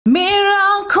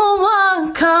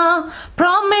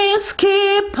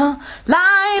keep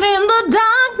light in the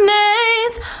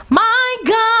darkness. My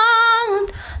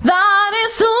God, that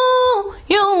is who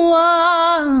you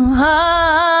are.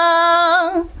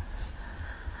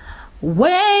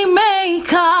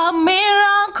 Waymaker,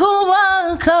 miracle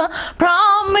worker,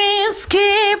 promise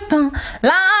keeper,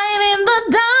 light in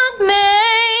the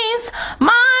darkness.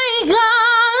 My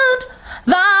God,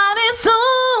 that is who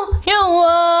you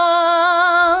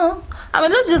are. I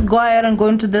mean, let's just go ahead and go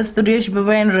into the studio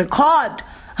and record.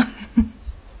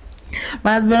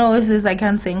 My husband always says I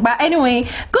can't sing, but anyway,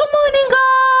 good morning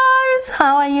guys,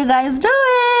 how are you guys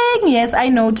doing? Yes, I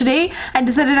know today I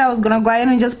decided I was gonna go ahead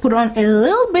and just put on a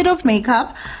little bit of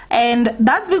makeup, and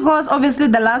that's because obviously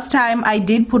the last time I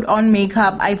did put on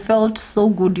makeup I felt so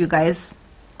good, you guys.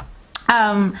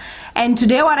 And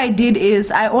today what I did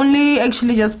is I only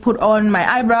actually just put on my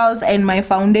eyebrows and my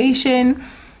foundation.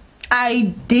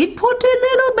 I did put a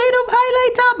little bit of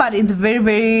highlighter, but it's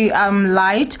very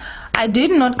light. I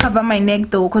did not cover my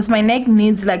neck though, because my neck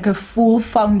needs like a full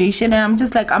foundation, and I'm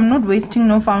just like, I'm not wasting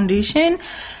no foundation,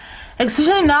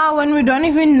 especially now when we don't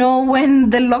even know when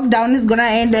the lockdown is gonna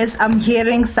end, as I'm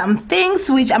hearing some things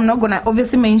which I'm not gonna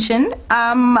obviously mention.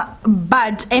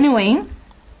 But anyway,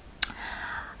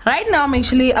 right now I'm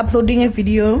actually uploading a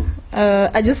video.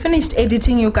 I just finished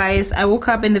editing, you guys. I woke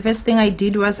up and the first thing I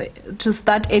did was to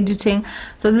start editing.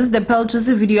 So this is the Pearl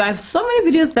Tuesday video. I have so many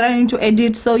videos that I need to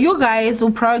edit, so you guys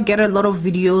will probably get a lot of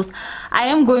videos. I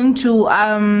am going to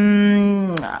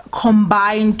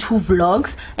combine 2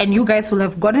 vlogs, and you guys will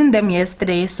have gotten them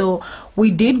yesterday. So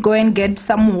we did go and get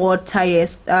some water.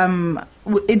 Yes,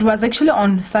 it was actually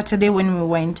on Saturday when we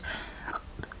went.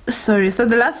 Sorry, so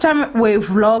the last time we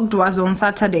vlogged was on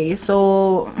Saturday,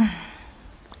 so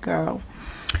girl.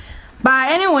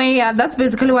 But anyway, yeah, that's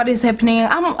basically what is happening.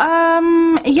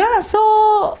 Yeah,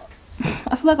 so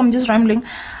I feel like I'm just rambling.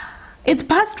 It's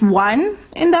past 1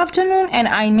 in the afternoon and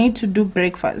I need to do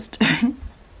breakfast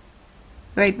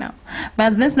right now. My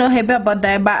husband's not happy about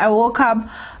that, but I woke up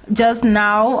just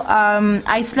now.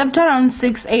 I slept around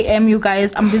 6 a.m. you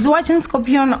guys. I'm busy watching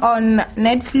Scorpion on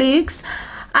Netflix.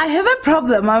 I have a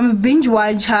problem. I'm a binge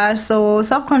watcher, so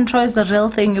self-control is the real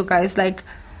thing, you guys. Like,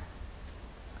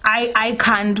 I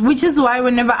can't, which is why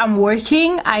whenever I'm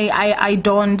working, I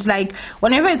don't, like,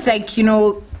 whenever it's like, you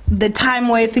know, the time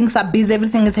where things are busy,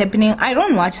 everything is happening, I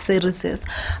don't watch series.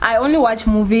 I only watch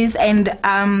movies, and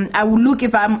I will look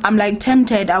if I'm like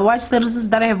tempted. I watch series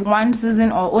that have 1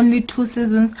 season or only 2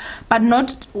 seasons, but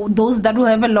not those that will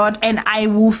have a lot, and I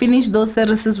will finish those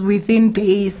series within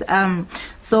days.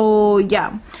 So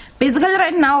yeah, basically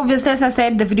right now, obviously, as I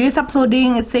said, the video is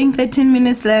uploading. It's saying 13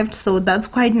 minutes left, so that's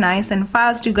quite nice and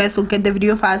fast. You guys will get the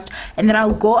video fast, and then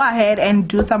I'll go ahead and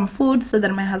do some food so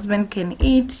that my husband can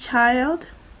eat, child,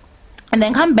 and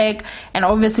then come back and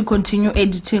obviously continue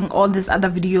editing all these other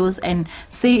videos and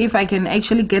see if I can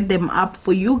actually get them up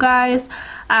for you guys.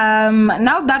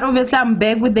 Now that obviously I'm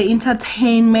back with the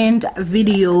entertainment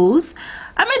videos,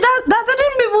 I mean, there's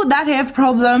certain people that have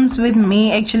problems with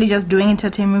me actually just doing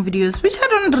entertainment videos, which I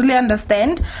don't really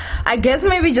understand. I guess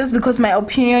maybe just because my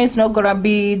opinion is not gonna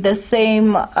be the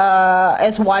same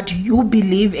as what you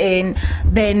believe in,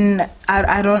 then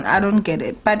I don't get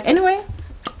it. But anyway,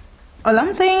 all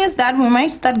I'm saying is that we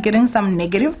might start getting some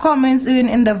negative comments even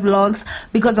in the vlogs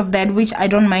because of that, which I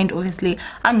don't mind. Obviously,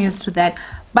 I'm used to that.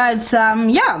 But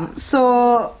yeah,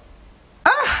 so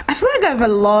I feel like I have a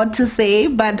lot to say,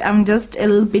 but I'm just a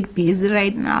little bit busy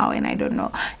right now, and I don't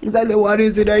know exactly what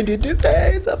is it I need to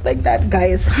say, stuff like that,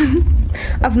 guys.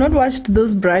 I've not watched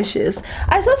those brushes.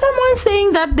 I saw someone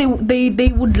saying that they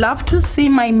would love to see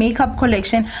my makeup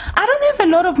collection. I don't have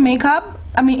a lot of makeup.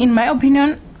 I mean, in my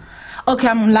opinion, okay,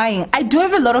 I'm lying. I do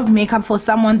have a lot of makeup for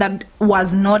someone that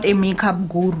was not a makeup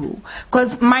guru.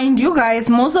 Because mind you guys,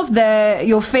 most of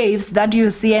your faves that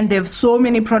you see, and they have so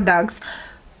many products,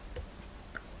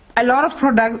 a lot of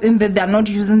products in that they're not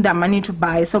using their money to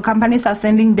buy, so companies are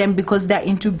sending them because they're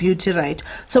into beauty, right?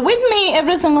 So with me,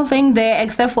 every single thing there,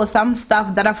 except for some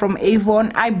stuff that are from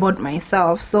Avon, I bought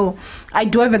myself. So I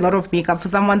do have a lot of makeup for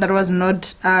someone that was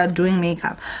not doing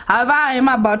makeup. However, I am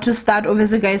about to start.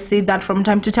 Obviously, guys see that from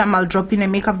time to time I'll drop in a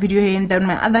makeup video here and then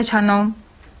my other channel.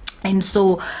 And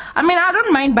so, I mean, I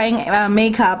don't mind buying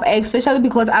makeup, especially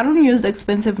because I don't use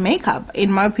expensive makeup.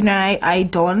 In my opinion, I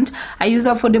don't. I use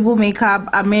affordable makeup.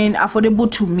 I mean,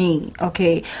 affordable to me,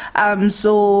 okay?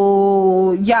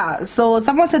 So yeah, so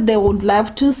someone said they would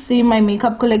love to see my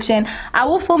makeup collection. I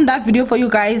will film that video for you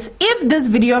guys if this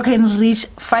video can reach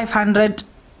 500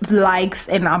 likes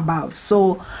and above.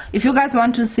 So if you guys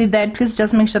want to see that, please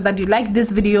just make sure that you like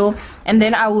this video, and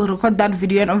then I will record that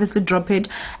video and obviously drop it.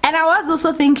 And I was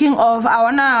also thinking of, I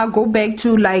wanna go back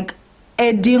to like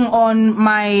adding on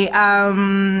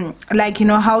my like, you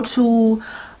know, how to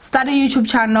start a YouTube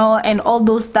channel and all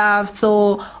those stuff.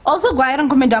 So also go ahead and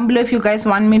comment down below if you guys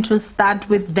want me to start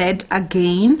with that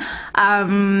again,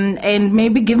 and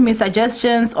maybe give me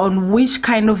suggestions on which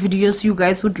kind of videos you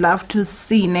guys would love to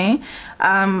see, ne?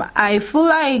 I feel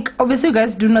like, obviously you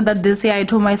guys do know that this year I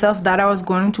told myself that I was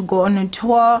going to go on a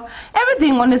tour.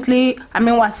 Everything, honestly, I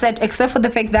mean, was set except for the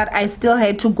fact that I still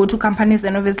had to go to companies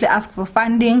and obviously ask for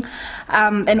funding,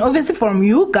 and obviously from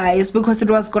you guys, because it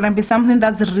was gonna be something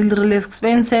that's really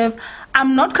expensive.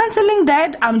 I'm not canceling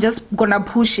that, I'm just gonna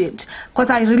push it because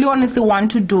I really honestly want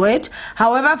to do it.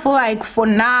 However, I feel like for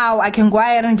now I can go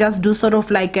ahead and just do sort of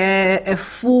like a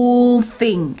full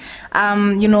thing,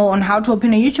 you know, on how to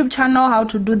open a YouTube channel, how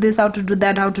to do this, how to do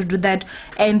that, how to do that,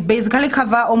 and basically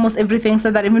cover almost everything,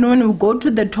 so that even when we go to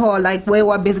the tour, like where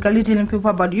we're basically telling people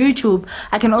about YouTube,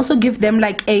 I can also give them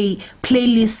like a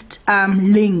playlist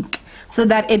link, so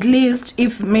that at least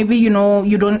if maybe, you know,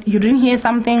 you didn't hear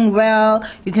something well,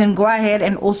 you can go ahead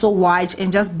and also watch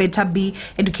and just better be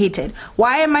educated.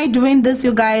 Why am I doing this,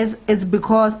 you guys? Is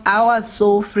because I was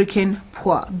so freaking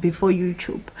poor before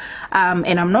YouTube,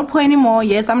 and I'm not poor anymore.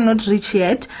 Yes, I'm not rich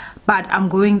yet, but I'm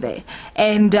going there.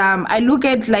 And I look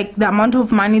at like the amount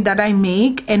of money that I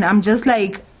make, and I'm just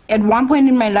like, at one point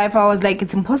in my life I was like,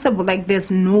 it's impossible, like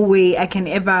there's no way I can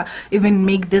ever even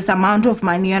make this amount of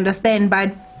money, you understand?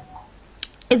 But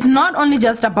it's not only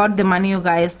just about the money, you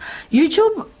guys.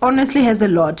 YouTube honestly has a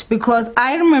lot, because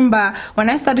I remember when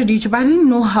I started YouTube, I didn't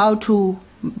know how to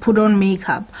put on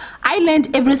makeup. I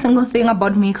learned every single thing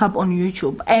about makeup on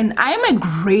YouTube, and I'm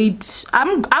great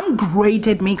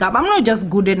at makeup. I'm not just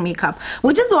good at makeup,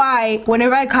 which is why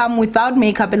whenever I come without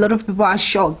makeup, a lot of people are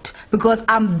shocked, because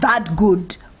I'm that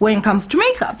good when it comes to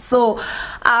makeup. So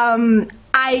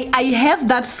I have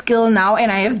that skill now,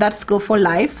 and I have that skill for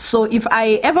life. So if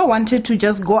I ever wanted to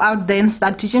just go out there and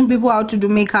start teaching people how to do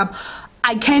makeup,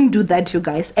 I can do that, you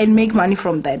guys, and make money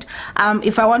from that.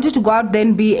 If I wanted to go out there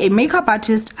and be a makeup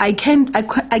artist, I can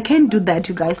do that,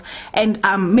 you guys, and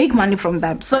make money from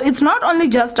that. So it's not only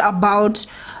just about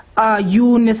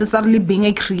you necessarily being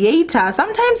a creator.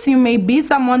 Sometimes you may be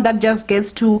someone that just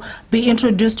gets to be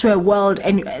introduced to a world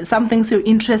and some things you're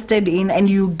interested in, and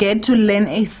you get to learn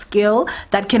a skill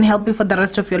that can help you for the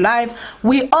rest of your life.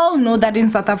 We all know that in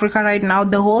South Africa right now,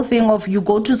 the whole thing of you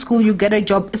go to school, you get a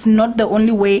job, is not the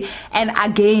only way. And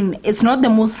again, it's not the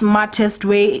most smartest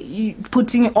way,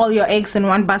 putting all your eggs in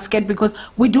one basket, because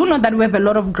we do know that we have a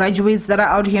lot of graduates that are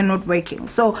out here not working.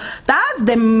 So that's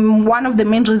one of the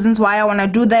main reasons why I want to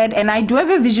do that. And I do have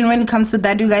a vision when it comes to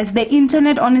that, you guys. The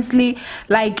internet, honestly,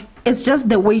 like, it's just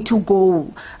the way to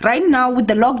go right now. With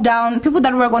the lockdown, people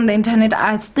that work on the internet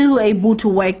are still able to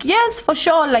work. Yes, for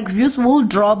sure, like views will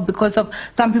drop because of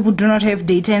some people do not have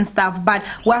data and stuff, but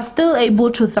we're still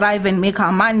able to thrive and make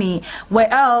our money.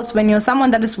 Where else, when you're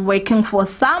someone that is working for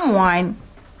someone,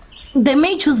 they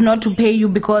may choose not to pay you,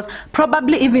 because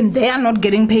probably even they are not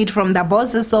getting paid from their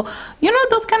bosses. So you know,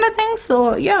 those kind of things.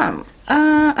 So yeah,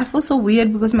 I feel so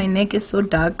weird because my neck is so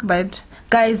dark, but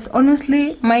guys,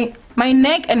 honestly, my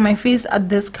neck and my face are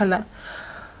this color,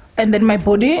 and then my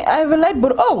body, I have a light.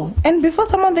 But oh, and before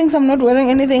someone thinks I'm not wearing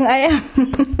anything, I am.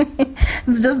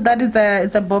 It's just that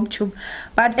it's a bob tube.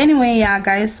 But anyway, yeah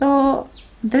guys, so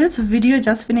this video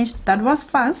just finished. That was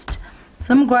fast.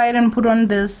 So I'm going to go ahead and put on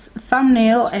this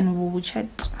thumbnail and we'll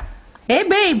chat. Hey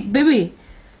baby,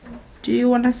 do you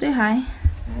want to say hi?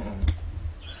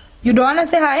 You don't want to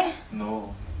say hi?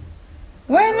 No.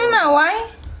 Why, Nina? Why?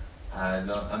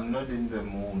 I'm not in the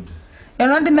mood. You're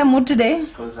not in the mood today?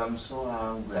 Because I'm so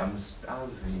hungry. I'm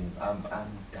starving. I'm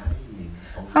dying.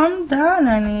 I'm done,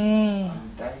 honey.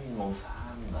 I'm dying of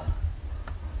hunger.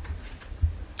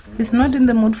 He's not in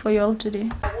the mood for y'all today.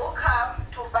 I woke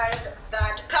up to find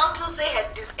that Countess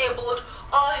had disabled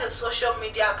all his social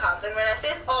media accounts, and when I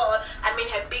say all, I mean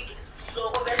her biggest.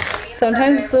 So obviously,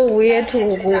 sometimes it's so weird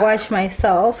to watch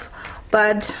myself,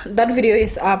 but that video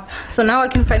is up, so now I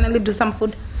can finally do some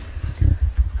food.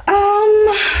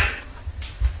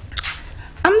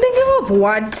 I'm thinking of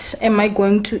what am I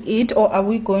going to eat, or are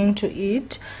we going to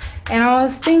eat? And I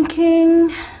was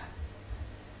thinking,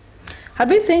 I've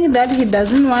been saying that he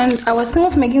doesn't want, I was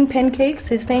thinking of making pancakes.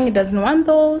 He's saying he doesn't want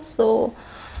those, so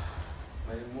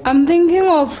I'm thinking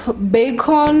of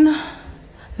bacon,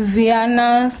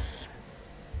 Viennas,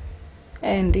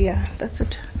 and yeah, that's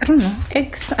it. I don't know,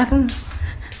 eggs, I don't know.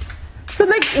 So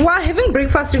like, we're having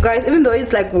breakfast, you guys, even though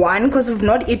it's like 1, because we've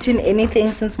not eaten anything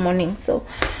since morning. So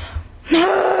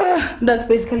that's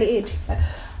basically it.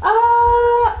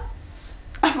 I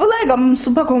feel like I'm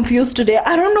super confused today.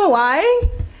 I don't know why.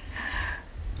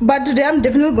 But today I'm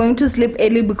definitely going to sleep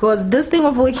early because this thing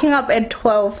of waking up at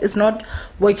 12 is not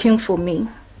working for me.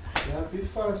 Yeah, be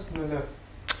fast, my love.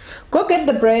 Go get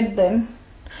the bread then.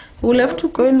 We'll have to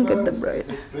go and get the bread.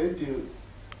 The bread,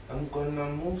 I'm gonna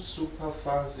move super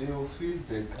fast. You'll feel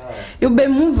the car. You'll be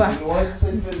mover. In 1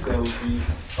 second, they'll be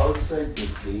outside the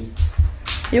gate.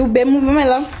 You'll be mover, my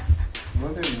love.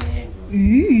 Not a mover.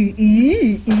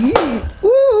 Ooh.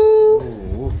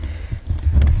 Oh.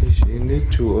 You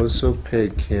need to also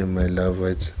pack here, my love.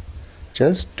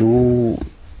 Just do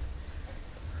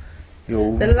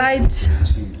your The light.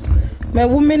 duties, like, My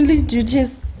womanly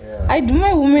duties. yeah. I do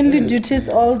my womanly duties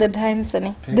all the time,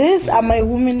 Sunny. These are my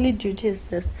womanly duties.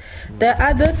 This. The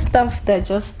other stuff that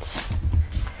just.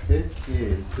 Pack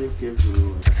here, pack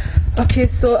everywhere. Okay,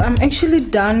 so I'm actually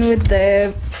done with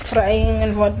the frying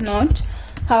and whatnot.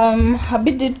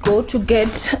 Hubby did go to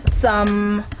get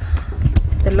some.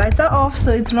 The lights are off,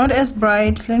 so it's not as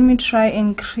bright. Let me try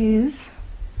increase.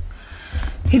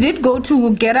 He did go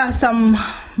to get us some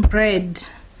bread,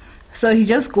 so he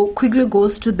just quickly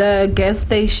goes to the gas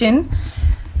station.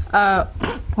 Why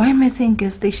am I saying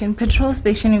gas station? Petrol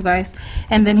station, you guys.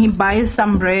 And then he buys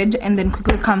some bread and then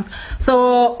quickly comes.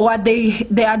 So what they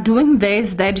are doing there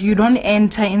is that you don't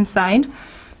enter inside.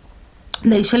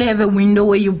 They actually have a window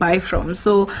where you buy from.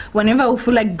 So whenever you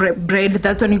feel like bread,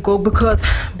 that's when you go, because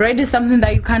bread is something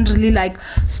that you can't really like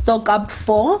stock up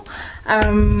for.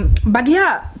 But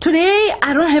yeah, today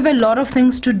I don't have a lot of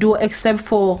things to do except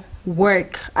for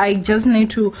work. I just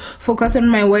need to focus on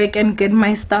my work and get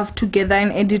my stuff together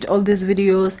and edit all these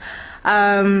videos.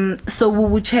 So we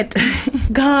will chat.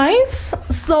 Guys,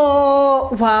 so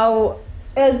wow,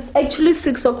 it's actually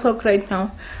 6 o'clock right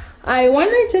now. I want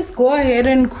to just go ahead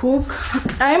and cook.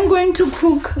 I am going to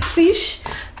cook fish,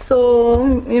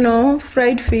 so you know,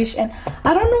 fried fish, and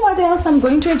I don't know what else I'm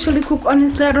going to actually cook.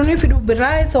 Honestly, I don't know if it will be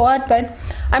rice or what, but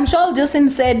I'm sure I'll just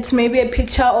insert maybe a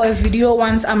picture or a video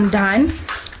once I'm done.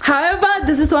 However,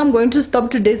 this is where I'm going to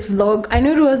stop today's vlog. I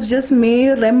know it was just me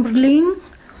rambling.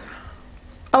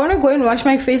 I want to go and wash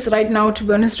my face right now, to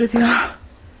be honest with you.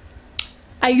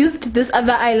 I used this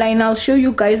other eyeliner. I'll show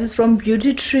you guys. It's from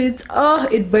Beauty Treats. Oh,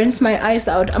 it burns my eyes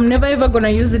out. I'm never ever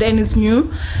gonna use it, and it's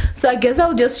new, so I guess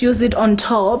I'll just use it on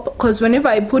top, because whenever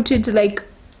I put it like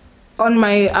on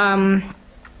my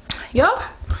yeah,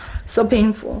 so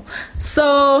painful.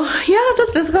 So yeah,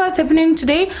 that's basically what's happening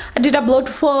today. I did upload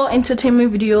 4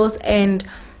 entertainment videos, and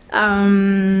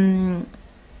I'm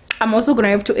also gonna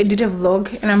have to edit a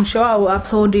vlog, and I'm sure I will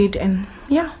upload it. And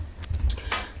yeah,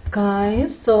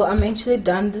 guys, so I'm actually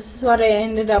done. This is what I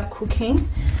ended up cooking.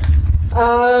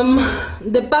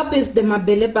 The pap is the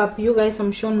mabele pap. You guys,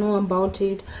 I'm sure, know about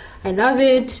it. I love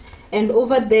it. And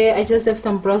over there I just have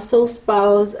some Brussels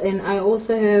sprouts, and I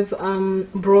also have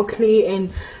broccoli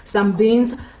and some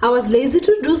beans. I was lazy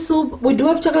to do soup. We do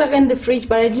have chocolate in the fridge,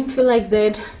 but I didn't feel like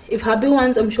that. If hubby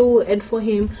wants, I'm sure we'll add for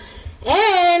him.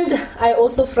 And I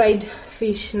also fried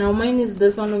fish. Now mine is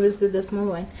this one, obviously the small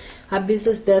one. Hubby's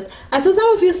is this. I saw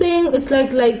some of you saying it's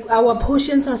like our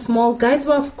portions are small. Guys,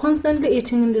 we're constantly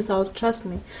eating in this house, trust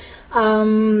me.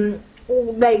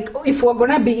 Like if we're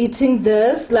gonna be eating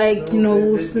this, like, no, you know,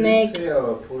 we'll snack. They say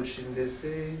our portion, they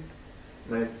say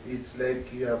it's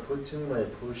like you are putting my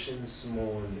portion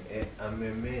small. I'm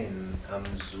a man, I'm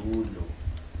Zulu,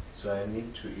 so I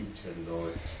need to eat a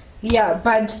lot. Yeah,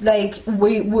 but like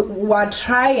we're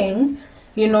trying,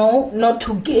 you know, not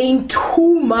to gain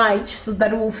too much, so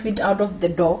that we'll fit out of the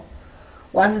door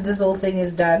once this whole thing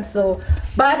is done. So,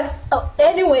 but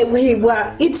anyway, we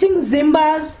were eating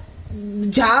Zimbas,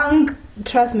 junk.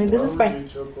 Trust me, this is fine.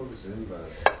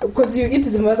 Because you eat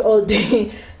Zimbas all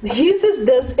day. His is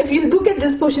this. If you look at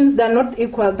these portions, they're not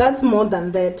equal. That's more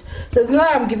than that. So it's not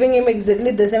like I'm giving him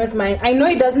exactly the same as mine. I know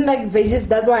he doesn't like veggies.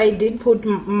 That's why I did put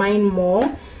mine more.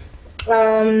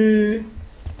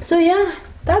 So yeah,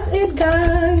 that's it,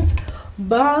 guys.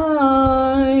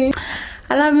 Bye.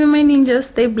 I love you, my ninjas.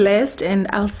 Stay blessed, and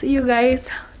I'll see you guys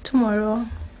tomorrow.